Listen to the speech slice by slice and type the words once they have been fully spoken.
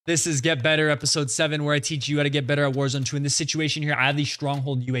This is Get Better episode 7, where I teach you how to get better at Warzone 2. In this situation here, I have the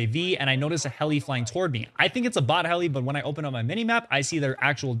Stronghold UAV and I notice a heli flying toward me. I think it's a bot heli, but when I open up my minimap, I see their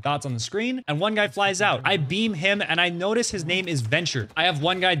actual dots on the screen and one guy flies out. I beam him and I notice his name is Venture. I have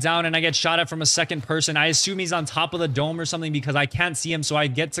one guy down and I get shot at from a second person. I assume he's on top of the dome or something because I can't see him, so I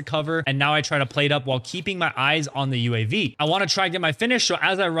get to cover and now I try to play it up while keeping my eyes on the UAV. I want to try and get my finish, so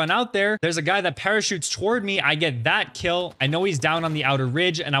as I run out there's a guy that parachutes toward me. I get that kill. I know he's down on the outer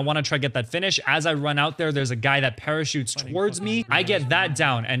ridge and I want to try to get that finish. As I run out there's a guy that parachutes towards me. I get that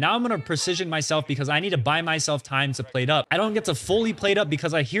down and now I'm going to precision myself because I need to buy myself time to plate up. I don't get to fully plate up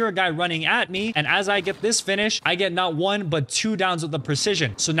because I hear a guy running at me, and as I get this finish, I get not one but two downs with the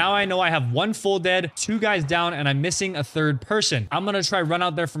precision. So now I know I have one full dead, two guys down, and I'm missing a third person. I'm going to try run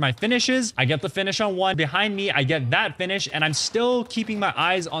out there for my finishes. I get the finish on one. Behind me, I get that finish, and I'm still keeping my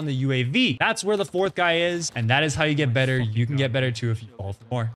eyes on the UAV. That's where the fourth guy is, and that is how you get better. You can get better too if you fall for more.